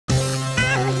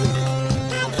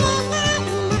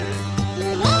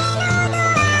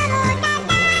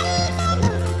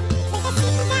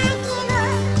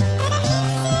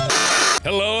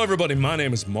everybody, my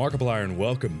name is Markiplier and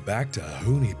welcome back to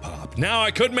HuniePop. Now,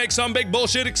 I could make some big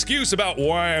bullshit excuse about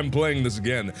why I'm playing this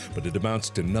again, but it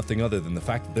amounts to nothing other than the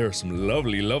fact that there are some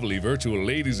lovely, lovely virtual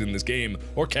ladies in this game,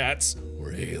 or cats,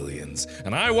 or aliens,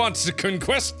 and I want to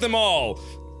conquest them all.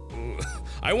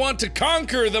 I want to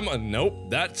conquer them.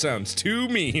 Nope, that sounds too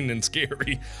mean and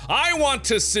scary. I want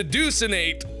to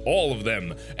seductionate all of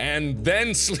them and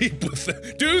then sleep with them.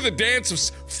 Do the dance of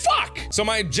fuck! So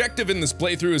my objective in this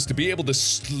playthrough is to be able to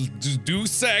do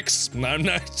sex. I'm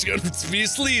not gonna be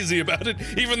sleazy about it,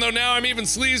 even though now I'm even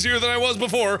sleazier than I was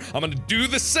before. I'm gonna do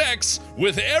the sex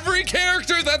with every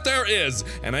character that there is.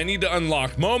 And I need to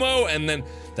unlock Momo, and then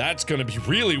that's gonna be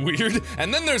really weird.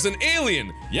 And then there's an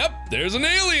alien. Yep, there's an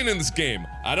alien in this game.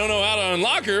 I don't know how to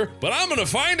unlock her, but I'm gonna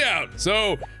find out.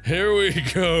 So, here we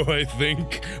go, I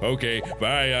think. Okay,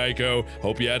 bye, Aiko.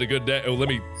 Hope you had a good day. Oh, let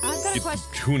me get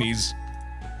Hoonies.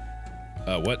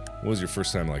 What was your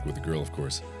first time like with a girl, of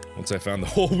course? Once I found the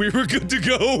hole, we were good to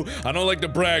go. I don't like to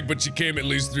brag, but she came at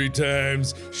least 3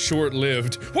 times.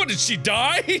 Short-lived. What, did she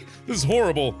die? This is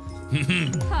horrible.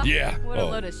 Yeah. What a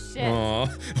load of shit.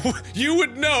 You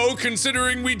would know,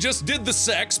 considering we just did the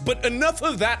sex, but enough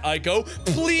of that, Aiko.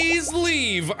 Please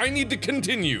leave. I need to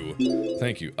continue.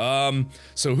 Thank you.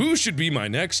 So who should be my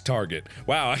next target?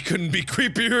 Wow, I couldn't be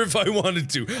creepier if I wanted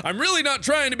to. I'm really not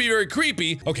trying to be very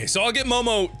creepy. Okay, so I'll get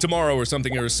Momo tomorrow or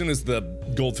something, or as soon as the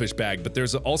goldfish bag, but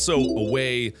there's also a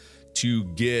way to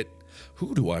get...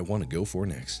 Who do I want to go for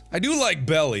next? I do like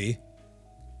Belly.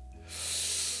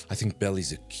 I think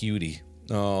Belly's a cutie.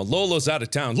 Oh, Lola's out of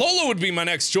town. Lola would be my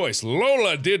next choice.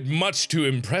 Lola did much to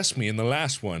impress me in the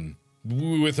last one.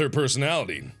 With her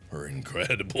personality. Her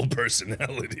incredible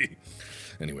personality.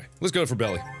 Anyway, let's go for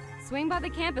Belly. Swing by the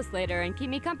campus later and keep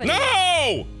me company.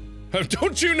 No!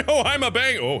 Don't you know I'm a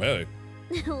bang- Oh, hey.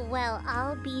 Well,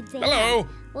 I'll be damned. Hello!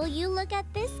 Will you look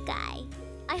at this guy?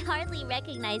 I hardly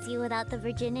recognize you without the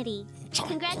virginity.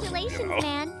 Congratulations,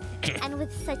 man. And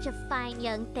with such a fine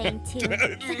young thing, too.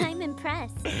 I'm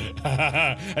impressed.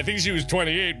 I think she was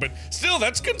 28, but still,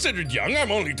 that's considered young.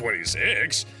 I'm only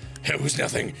 26. It was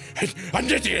nothing. I'm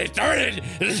just getting started.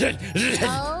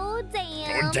 Oh,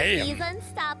 damn. Oh, damn. He's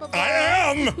unstoppable. I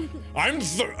am! I'm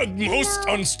most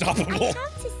unstoppable. I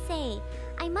have to say,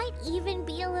 I might even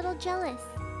be a little jealous.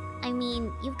 I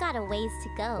mean, you've got a ways to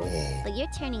go, but you're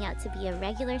turning out to be a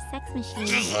regular sex machine.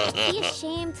 Be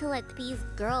ashamed to let these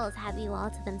girls have you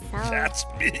all to themselves. That's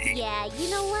me. Yeah,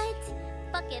 you know what?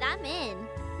 Fuck it, I'm in.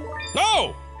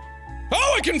 Oh!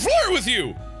 Oh, I can flirt with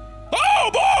you!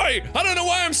 Oh boy! I don't know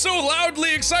why I'm so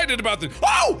loudly excited about this.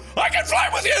 Oh! I can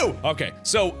flirt with you! Okay,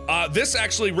 so, this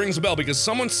actually rings a bell because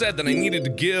someone said that I needed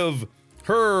to give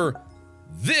her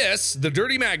this, the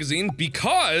dirty magazine,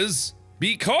 because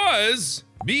this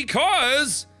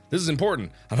is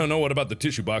important. I don't know what about the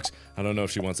tissue box. I don't know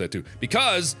if she wants that too.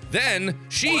 Because then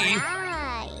she...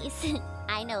 Nice.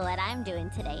 I know what I'm doing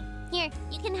today. Here,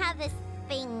 you can have this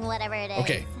thing, whatever it is.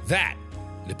 Okay, that.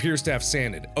 It appears to have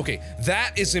sanded. Okay,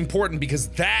 that is important because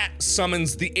that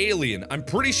summons the alien. I'm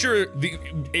pretty sure the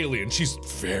alien, she's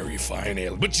very fine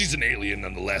alien, but she's an alien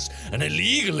nonetheless. An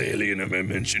illegal alien, I may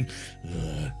mention.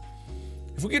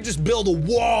 If we could just build a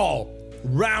wall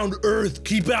round Earth,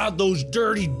 keep out those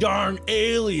dirty darn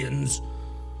aliens.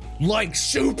 Like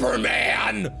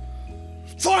Superman!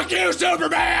 Fuck you,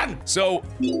 Superman! So,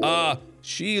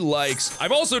 she likes...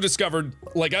 I've also discovered,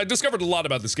 I discovered a lot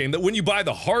about this game, that when you buy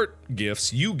the heart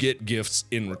gifts, you get gifts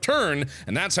in return,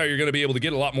 and that's how you're gonna be able to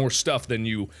get a lot more stuff than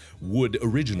you would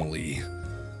originally.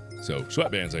 So,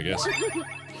 sweatbands, I guess.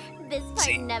 This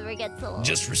part never gets old.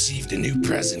 Just received a new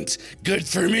present. Good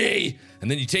for me! And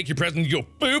then you take your present and you go,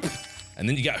 boop! And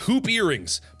then you got hoop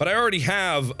earrings. But I already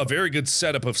have a very good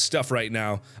setup of stuff right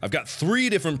now. I've got 3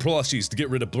 different plushies to get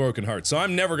rid of broken hearts, so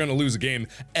I'm never gonna lose a game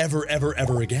ever, ever,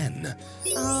 ever again.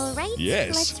 Alright,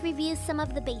 yes. Let's review some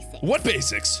of the basics. What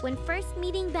basics? When first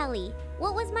meeting Belly,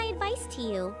 what was my advice to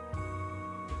you?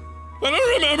 I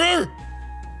don't remember!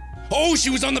 Oh, she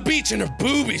was on the beach and her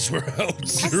boobies were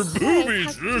out. Her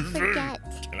boobies!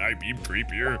 Can I be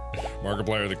creepier?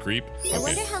 Markiplier the creep? I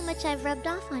wonder how much I've rubbed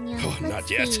off on you. Oh, not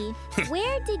yet.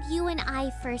 Where did you and I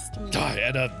first meet?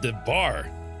 At the bar.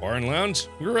 Bar and lounge?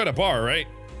 We were at a bar, right?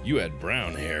 You had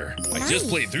brown hair. Nice. I just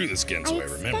played through this again, so I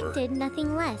remember. I expected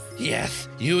nothing less. Yes,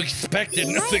 you expected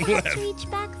nothing less. I have to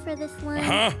reach back for this one.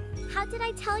 Uh-huh. How did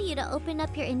I tell you to open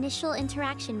up your initial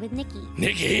interaction with Nikki?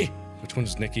 Nikki? Which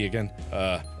one's Nikki again?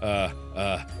 That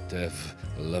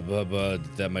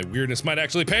my weirdness might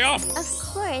actually pay off. Of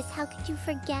course, how could you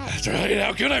forget? That's right,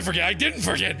 how could I forget? I didn't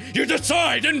forget. You just saw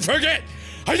I didn't forget.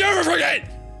 I never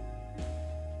forget.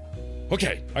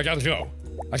 Okay, I gotta go.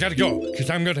 I gotta go, because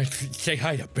I'm gonna say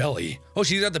hi to Belly. Oh,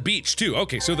 she's at the beach, too.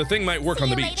 Okay, so the thing might work on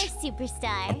the beach. See you later,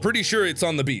 superstar. I'm pretty sure it's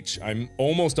on the beach. I'm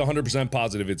almost 100%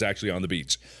 positive it's actually on the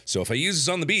beach. So if I use this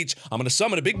on the beach, I'm gonna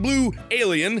summon a big blue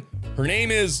alien. Her name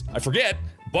is, I forget,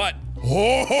 but...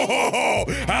 Oh,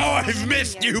 how I've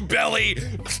missed you, Belly!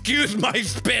 Excuse my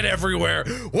spit everywhere.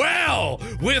 Well,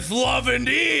 with love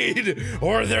indeed,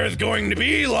 or there's going to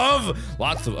be love.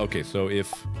 Lots of, okay, so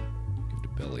if, give to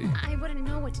Belly. I wouldn't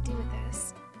know what to do with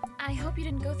this. I hope you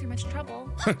didn't go through much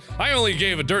trouble. I only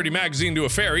gave a dirty magazine to a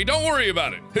fairy. Don't worry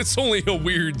about it. It's only a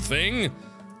weird thing. Do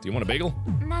you want a bagel?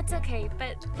 That's okay,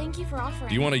 but thank you for offering.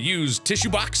 Do you want to use tissue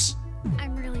box?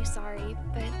 I'm really sorry,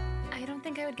 but I don't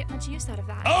think I would get much use out of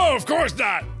that. Oh, of course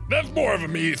not. That's more of a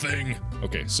me thing.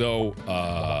 Okay, so,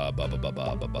 How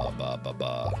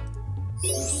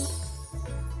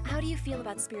do you feel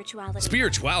about spirituality?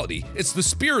 Spirituality? It's the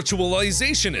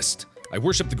spiritualizationist. I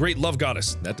worship the great love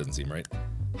goddess. That doesn't seem right.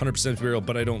 100% real,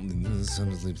 but I don't.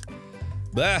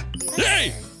 Blah.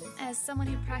 Hey! As someone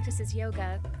who practices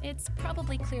yoga, it's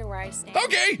probably clear where I stand.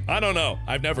 Okay! I don't know.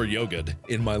 I've never yoga'd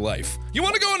in my life. You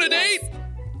want to go on a date?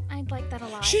 I'd like that a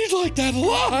lot. She'd like that a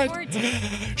lot! Forward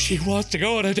to- She wants to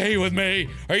go on a date with me.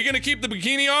 Are you gonna keep the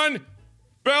bikini on?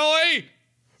 Belly!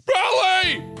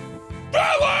 Belly!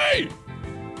 Belly!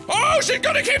 Oh, she's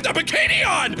gonna keep the bikini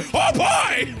on! Oh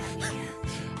boy!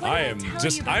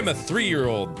 I'm a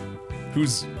 3-year-old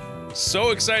who's so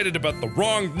excited about the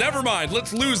wrong. Never mind,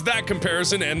 let's lose that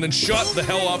comparison and then shut the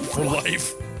hell up for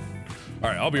life.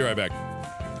 Alright, I'll be right back.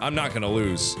 I'm not gonna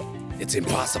lose. It's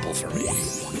impossible for me.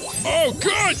 Oh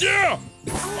god, yeah!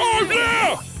 Oh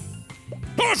yeah!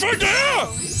 Oh fuck yeah!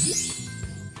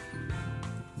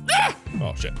 Yeah!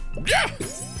 Oh shit. Yeah!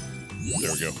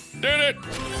 There we go. Did it!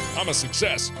 I'm a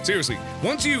success. Seriously,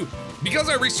 because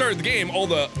I restarted the game, all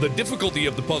the difficulty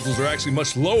of the puzzles are actually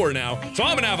much lower now, so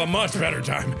I'm gonna have a much better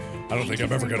time. I don't think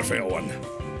I'm ever gonna fail one.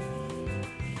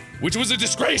 Which was a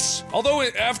disgrace! Although,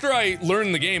 after I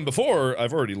learned the game before,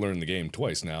 I've already learned the game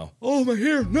twice now. Oh, my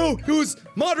hair! No! It was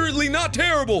moderately not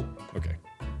terrible! Okay.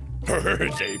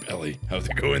 Hey, Belly. How's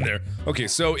it going there? Okay,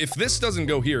 so if this doesn't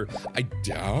go here, I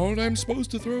doubt I'm supposed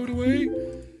to throw it away.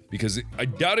 Because I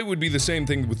doubt it would be the same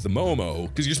thing with the Momo,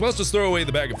 because you're supposed to throw away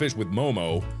the bag of fish with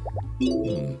Momo.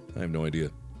 I have no idea.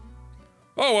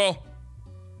 Oh well.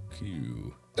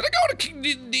 Q. Did I go on a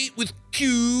date with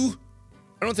Q?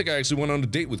 I don't think I actually went on a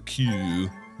date with Q.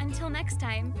 Until next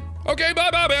time. Okay,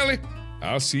 bye-bye, Belly.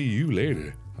 I'll see you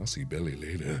later. I'll see Belly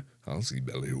later. I'll see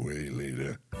Belly way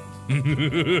later.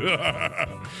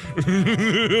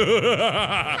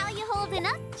 How you holding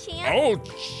up, Champ? Oh,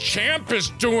 Champ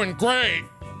is doing great.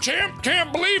 Champ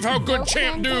can't believe how good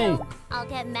Champ do. I'll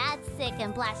get mad sick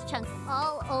and blast chunks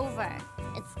all over.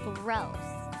 It's gross.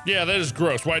 Yeah, that is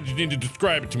gross. Why did you need to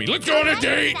describe it to me? Let's go on a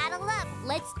date! Saddle up.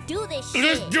 Let's do this shit.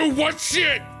 Let's do what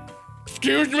shit?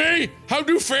 Excuse me? How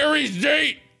do fairies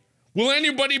date? Will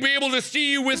anybody be able to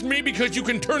see you with me because you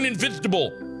can turn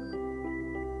invisible?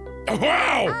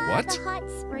 Wow! What? The hot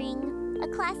spring. A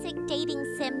classic dating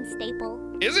sim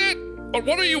staple. Is it? But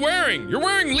what are you wearing? You're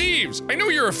wearing leaves. I know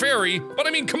you're a fairy, but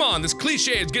I mean, come on, this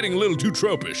cliche is getting a little too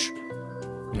tropish.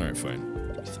 Alright, fine.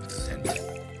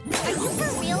 Are you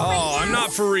for real Oh, I'm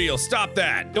not for real. Stop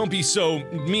that. Don't be so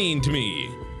mean to me.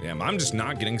 Damn, I'm just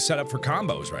not getting set up for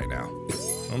combos right now.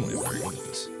 I'm really very good at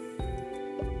this.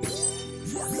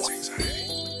 Performance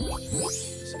anxiety.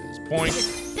 This is point.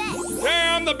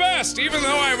 Yeah, I'm the best, even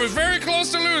though I was very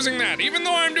close to losing that. Even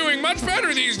though I'm doing much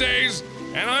better these days.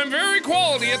 And I'm very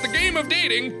quality at the game of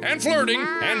dating and flirting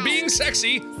and being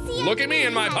sexy. Look at me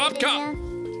in my pop cup.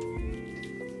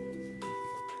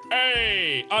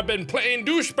 Hey, I've been playing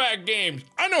douchebag games.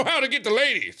 I know how to get the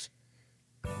ladies.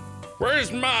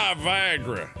 Where's my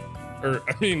Viagra?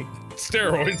 I mean,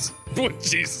 steroids. Oh,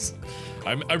 Jesus.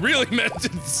 I really meant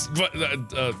it, but,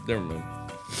 never mind.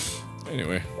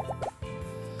 Anyway.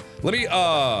 Let me,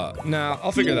 nah,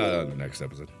 I'll figure that out in the next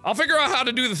episode. I'll figure out how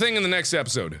to do the thing in the next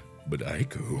episode. But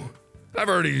Aiko, I've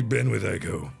already been with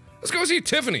Aiko. Let's go see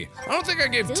Tiffany. I don't think I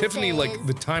gave Tiffany, like,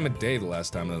 the time of day the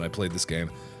last time that I played this game.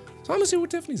 So I'm gonna see what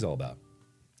Tiffany's all about.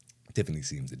 Tiffany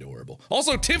seems adorable.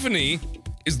 Also, Tiffany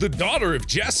is the daughter of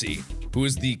Jessie, who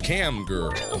is the cam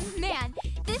girl. Oh man,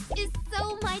 this is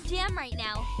so my jam right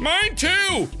now. Mine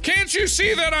too! Can't you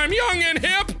see that I'm young and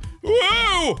hip?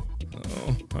 Whoa!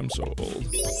 Oh, I'm so old.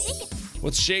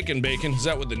 What's shaking, Bacon? Is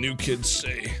that what the new kids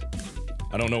say?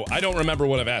 I don't know. I don't remember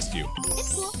what I've asked you.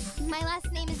 It's cool. My last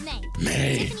name is May.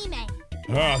 May. Tiffany May.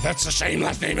 Oh, that's the same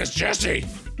last name as Jessie.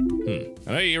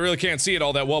 I know you really can't see it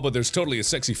all that well, but there's totally a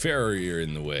sexy farrier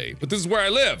in the way. But this is where I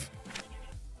live.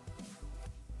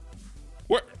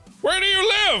 Where do you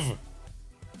live?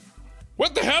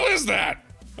 What the hell is that?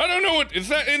 I don't know what, is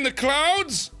that in the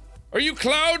clouds? Are you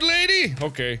Cloud Lady?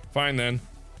 Okay, fine then.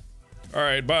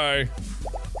 Alright, bye.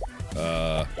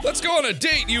 Let's go on a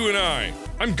date, you and I.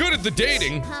 I'm good at the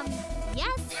dating.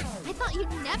 Yes? I thought you'd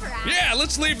never ask. Yeah,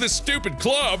 let's leave this stupid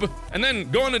club, and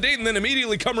then go on a date and then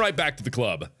immediately come right back to the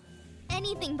club.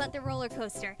 Anything but the roller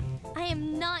coaster. I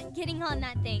am not getting on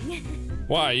that thing.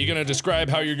 Why, you gonna describe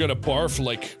how you're gonna barf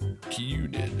like you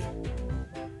did?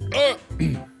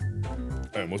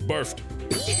 I almost barfed.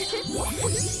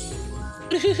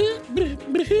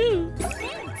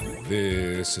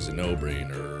 This is a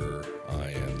no-brainer. I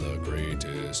am the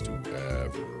greatest to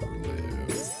ever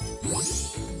live.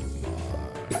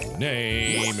 My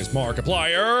name is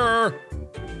Markiplier.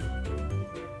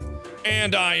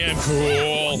 And I am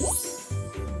cool.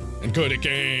 And good at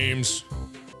games.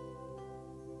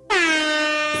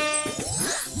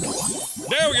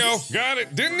 There we go, got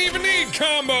it. Didn't even need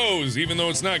combos, even though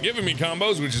it's not giving me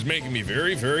combos, which is making me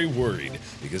very, very worried.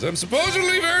 Because I'm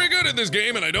supposedly very good at this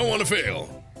game and I don't want to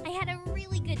fail. I had a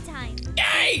really good time.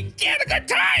 Yay! You had a good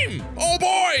time! Oh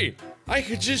boy! I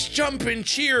could just jump and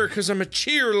cheer because I'm a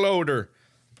cheerloader.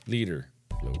 Leader.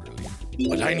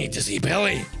 But I need to see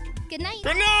Billy. Good night.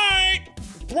 Good night!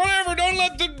 Whatever, don't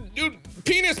let the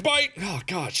penis bite. Oh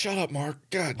God, shut up, Mark.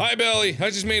 God. Hi, Belly. I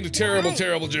just made a terrible,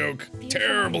 terrible joke.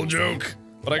 Terrible joke.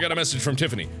 But I got a message from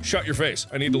Tiffany. Shut your face.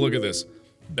 I need to look at this.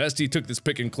 Bestie took this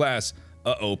pick in class.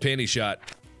 Uh-oh, panty shot.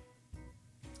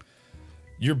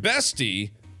 Your bestie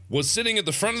was sitting at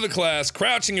the front of the class,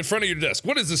 crouching in front of your desk.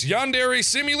 What is this, Yandere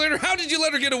simulator? How did you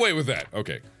let her get away with that?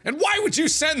 Okay. And why would you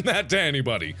send that to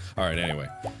anybody? All right, anyway.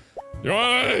 You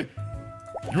want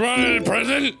a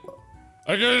present?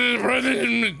 I got a present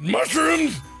in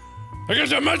mushrooms. I got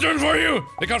some mushrooms for you.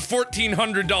 They got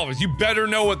 $1,400. You better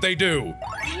know what they do.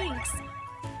 Thanks.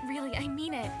 Really, I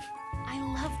mean it. I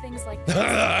love things like this.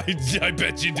 I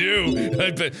bet you do.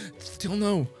 I bet. Still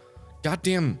no.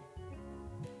 Goddamn.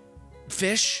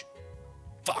 Fish?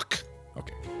 Fuck.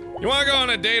 Okay. You wanna go on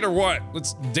a date or what?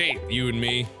 Let's date, you and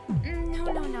me. No.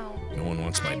 No one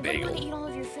wants my I bagel. want to eat all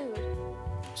of your food.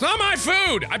 It's not my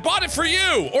food! I bought it for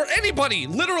you! Or anybody!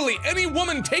 Literally, any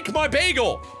woman take my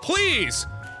bagel! Please!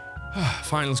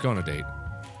 Fine, let's go on a date.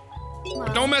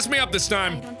 Well, Don't mess me up this I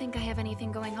time! don't think I have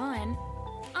anything going on.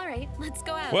 Alright, let's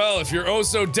go out. Well, if you're oh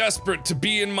so desperate to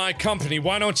be in my company,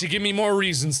 why don't you give me more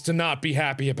reasons to not be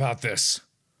happy about this?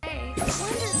 Hey,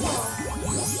 wonderful.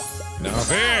 Now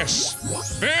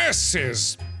this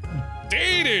is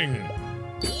dating!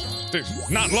 This,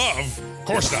 not love. Of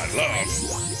course not love.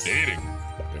 Dating.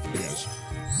 Definitely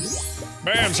is.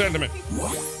 Bam, sentiment.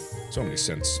 So many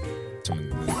cents. So many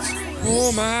minutes.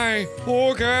 Oh my!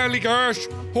 Oh golly gosh!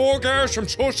 Oh gosh, I'm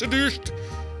so seduced!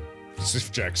 As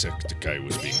if Jacksepticeye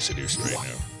was being seduced right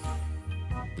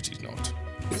now. Which he's not.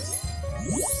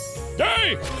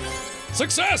 Hey!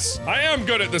 Success! I am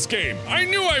good at this game. I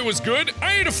knew I was good.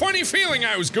 I had a funny feeling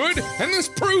I was good, and this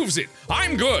proves it.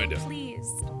 I'm good. Please.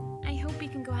 I hope we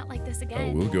can go out like this Oh,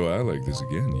 again. we'll go out like this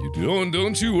again. You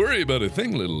don't you worry about a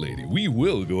thing, little lady. We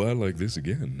will go out like this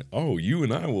again. Oh, you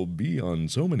and I will be on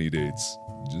so many dates.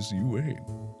 Just you wait.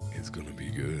 It's gonna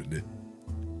be good.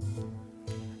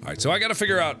 Alright, so I gotta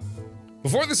figure out,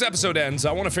 before this episode ends,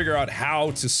 I wanna figure out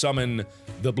how to summon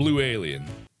the blue alien.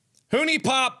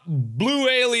 HuniePop blue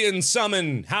alien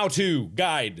summon how-to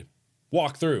guide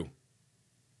walkthrough.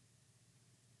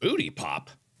 Booty pop?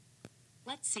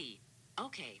 Let's see.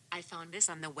 Okay, I found this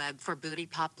on the web for Booty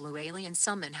Pop Blue Alien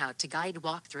Summon How to Guide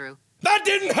Walkthrough. That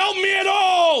didn't help me at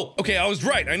all! Okay, I was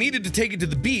right. I needed to take it to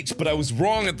the beach, but I was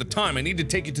wrong at the time. I need to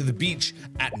take it to the beach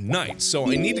at night. So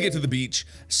I need to get to the beach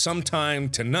sometime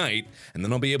tonight, and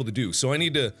then I'll be able to do. So I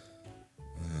need to...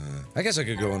 I guess I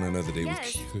could go on another day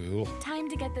Yes. with Cool. Time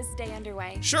to get this day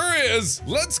underway. Sure is!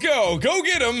 Let's go! Go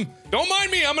get him! Don't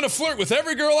mind me, I'm gonna flirt with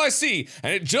every girl I see,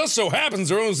 and it just so happens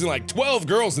there are only like 12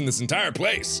 girls in this entire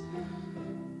place.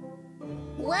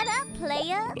 What up,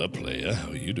 playa? What up, playa?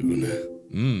 How you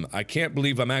doing? I can't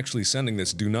believe I'm actually sending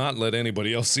this. Do not let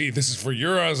anybody else see. This is for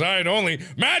your eyes only.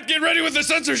 Matt, get ready with the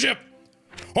censorship!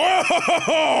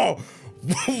 Oh!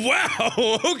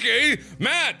 Wow, okay.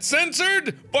 Matt,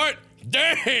 censored, but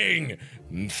dang!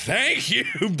 Thank you,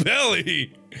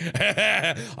 Belly!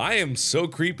 I am so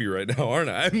creepy right now, aren't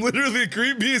I? I'm literally the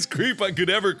creepiest creep I could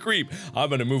ever creep. I'm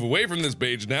gonna move away from this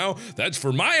page now. That's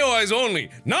for my eyes only,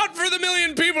 not for the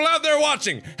million people out there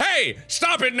watching. Hey,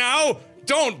 stop it now!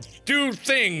 Don't do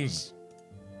things!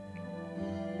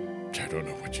 I don't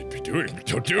know what you'd be doing, but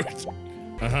don't do it.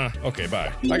 Okay,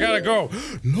 bye. I gotta go.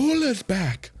 Lola's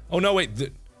back. Oh, no, wait.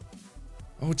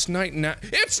 Oh, it's night now.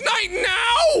 It's night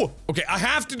now! Okay, I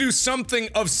have to do something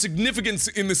of significance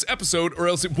in this episode or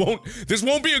else this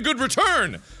won't be a good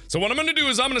return. So what I'm gonna do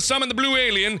is I'm gonna summon the blue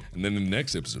alien, and then in the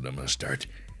next episode I'm gonna start,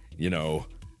 you know.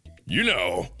 Good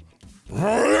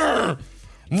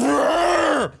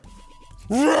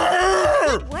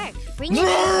work. Bring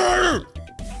it.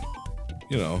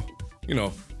 You know,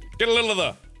 get a little of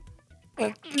the.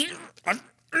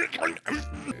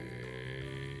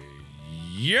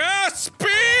 Yes,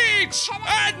 speech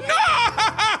at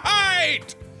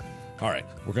night! Alright,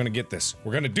 we're gonna get this.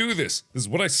 We're gonna do this. This is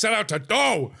what I set out to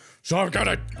do! So I'm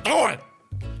gonna do it!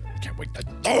 I can't wait to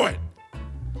do it!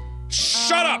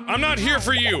 Shut up! I'm not here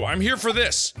for you. I'm here for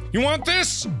this. You want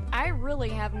this? I really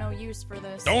have no use for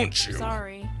this. Don't you?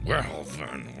 Sorry. Well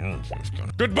then.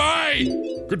 Goodbye!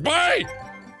 Goodbye!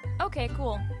 Okay,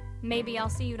 cool. Maybe I'll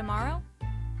see you tomorrow?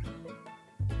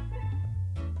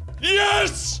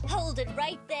 Yes! Hold it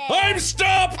right there. I'm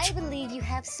stopped! I believe you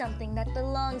have something that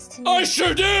belongs to me. I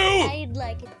sure do! I'd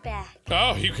like it back.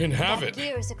 Oh, you can have That it.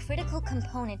 gear is a critical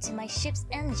component to my ship's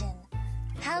engine.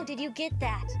 How did you get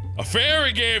that? A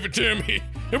fairy gave it to me.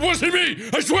 It wasn't me,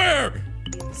 I swear!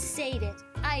 Save it.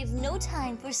 I've no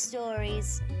time for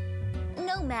stories.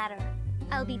 No matter.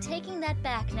 I'll be taking that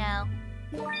back now.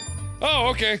 Oh,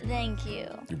 okay. Thank you.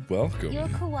 You're welcome. Your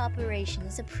cooperation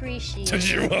is appreciated.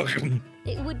 You're welcome.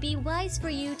 It would be wise for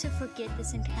you to forget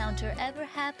this encounter ever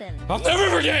happened. I'll never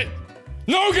forget!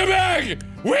 No, come back!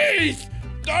 Wait!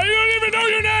 I don't even know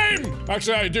your name!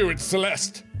 Actually, I do. It's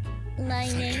Celeste. My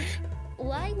name?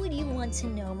 Why would you want to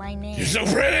know my name? You're so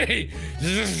pretty!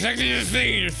 You're the sexiest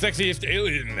thing, you're the sexiest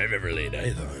alien I've ever laid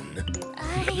eyes on.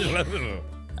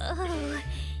 Oh,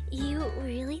 you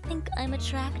really think I'm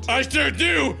attractive? I sure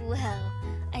do! Well,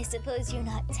 I suppose you're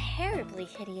not terribly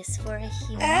hideous for a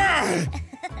human. Ah!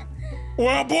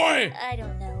 Well, boy! I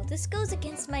don't know. This goes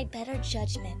against my better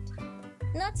judgment.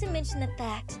 Not to mention the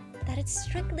fact that it's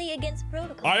strictly against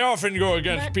protocol. I often go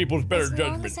against But people's better as long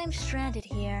judgment. as I'm stranded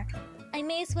here, I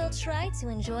may as well try to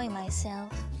enjoy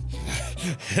myself.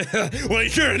 Well,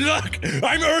 you're in luck!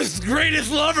 I'm Earth's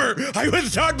greatest lover! I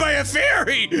was taught by a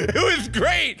fairy! It was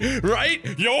great! Right?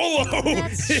 YOLO!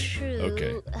 That's true.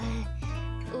 Okay.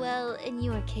 Well, in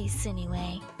your case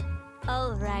anyway.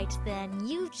 Alright then,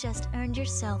 you've just earned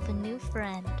yourself a new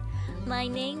friend. My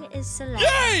name is Celeste.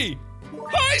 Yay!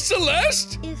 Hi,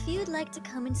 Celeste! If you'd like to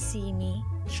come and see me,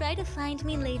 try to find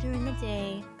me later in the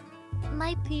day.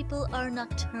 My people are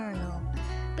nocturnal.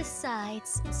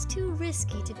 Besides, it's too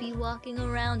risky to be walking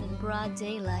around in broad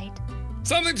daylight.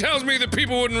 Something tells me that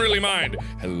people wouldn't really mind.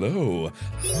 Hello.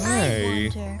 I Hi.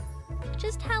 wonder,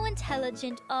 just how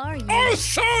intelligent are you? Oh,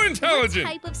 so intelligent!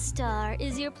 What type of star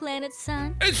is your planet's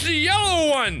sun? It's the yellow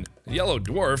one! Yellow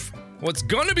dwarf? What's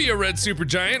gonna be a red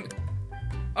supergiant?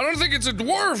 I don't think it's a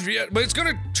dwarf yet, but it's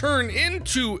gonna turn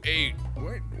into a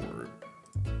white dwarf.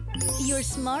 You're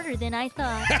smarter than I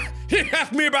thought. You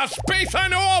asked me about space, I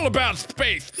know all about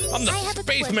space! I'm the I have a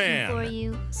question spaceman! for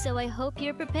you, so I hope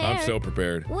you're prepared. I'm so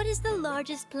prepared. What is the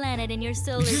largest planet in your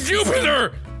solar system?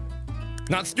 Jupiter!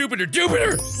 Not stupider,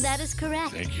 Jupiter! That is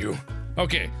correct. Thank you.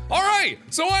 Okay, alright,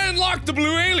 so I unlocked the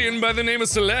blue alien by the name of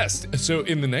Celeste. So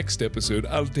in the next episode,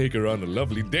 I'll take her on a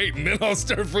lovely date and then I'll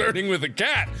start flirting with a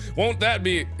cat. Won't that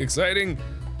be exciting?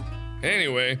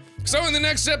 Anyway, so in the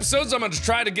next episodes, I'm gonna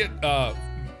try to get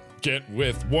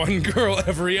with one girl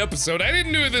every episode. I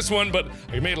didn't do this one, but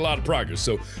I made a lot of progress.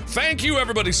 So thank you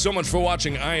everybody so much for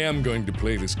watching. I am going to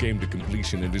play this game to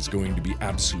completion. It is going to be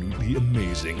absolutely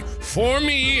amazing for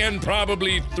me and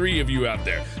probably 3 of you out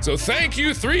there. So thank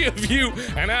you, 3 of you.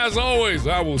 And as always,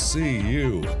 I will see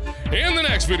you in the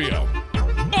next video.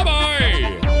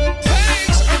 Bye-bye.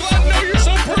 Thanks. I'm glad to know you're